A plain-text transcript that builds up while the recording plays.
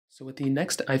So with the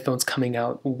next iPhones coming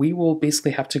out, we will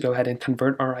basically have to go ahead and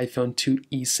convert our iPhone to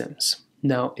eSIMs.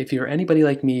 Now, if you're anybody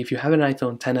like me, if you have an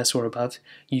iPhone XS or above,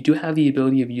 you do have the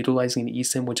ability of utilizing an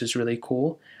eSIM, which is really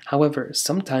cool. However,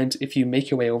 sometimes if you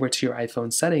make your way over to your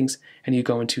iPhone settings and you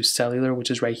go into cellular, which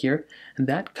is right here,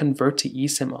 that convert to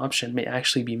eSIM option may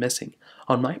actually be missing.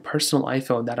 On my personal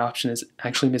iPhone, that option is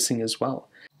actually missing as well.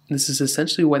 This is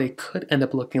essentially what it could end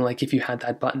up looking like if you had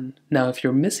that button. Now, if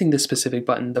you're missing this specific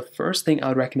button, the first thing I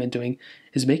would recommend doing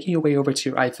is making your way over to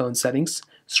your iPhone settings,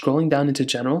 scrolling down into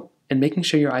general, and making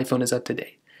sure your iPhone is up to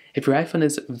date. If your iPhone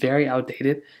is very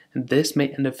outdated, this may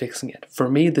end up fixing it. For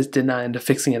me, this did not end up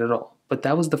fixing it at all, but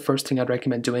that was the first thing I'd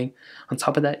recommend doing. On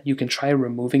top of that, you can try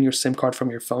removing your SIM card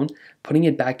from your phone, putting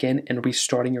it back in and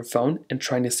restarting your phone and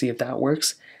trying to see if that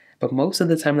works. But most of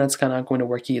the time, that's kind of not going to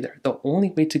work either. The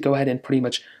only way to go ahead and pretty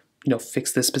much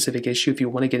fix this specific issue if you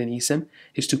want to get an eSIM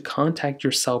is to contact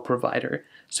your cell provider.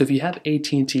 So if you have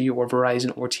AT&T or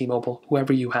Verizon or T-Mobile,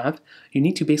 whoever you have, you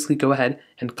need to basically go ahead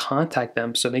and contact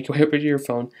them. So make your way over to your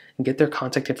phone and get their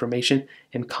contact information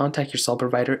and contact your cell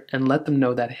provider and let them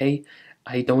know that, hey,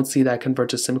 I don't see that convert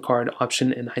to SIM card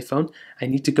option in iPhone. I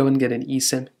need to go and get an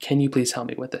eSIM. Can you please help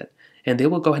me with it? And they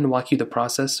will go ahead and walk you through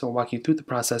the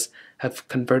process of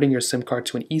converting your SIM card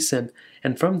to an eSIM.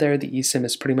 And from there, the eSIM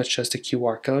is pretty much just a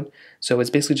QR code. So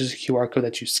it's basically just a QR code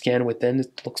that you scan within.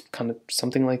 It looks kind of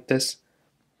something like this.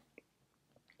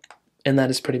 And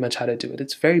that is pretty much how to do it.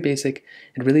 It's very basic.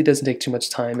 It really doesn't take too much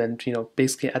time. And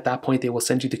basically at that point, they will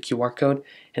send you the QR code.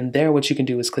 And there, what you can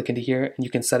do is click into here, and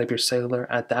you can set up your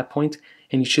cellular at that point,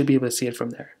 and you should be able to see it from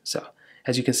there. So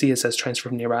as you can see, it says transfer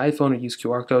from nearby iPhone or use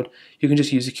QR code. You can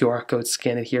just use the QR code,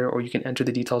 scan it here, or you can enter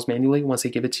the details manually once they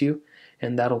give it to you,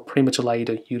 and that'll pretty much allow you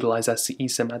to utilize that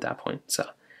eSIM at that point. So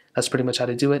that's pretty much how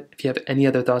to do it. If you have any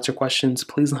other thoughts or questions,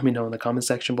 please let me know in the comment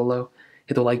section below.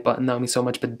 Hit the like button, that would mean so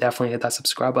much, but definitely hit that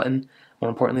subscribe button. More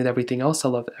importantly than everything else, I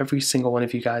love every single one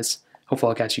of you guys.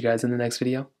 Hopefully I'll catch you guys in the next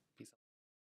video.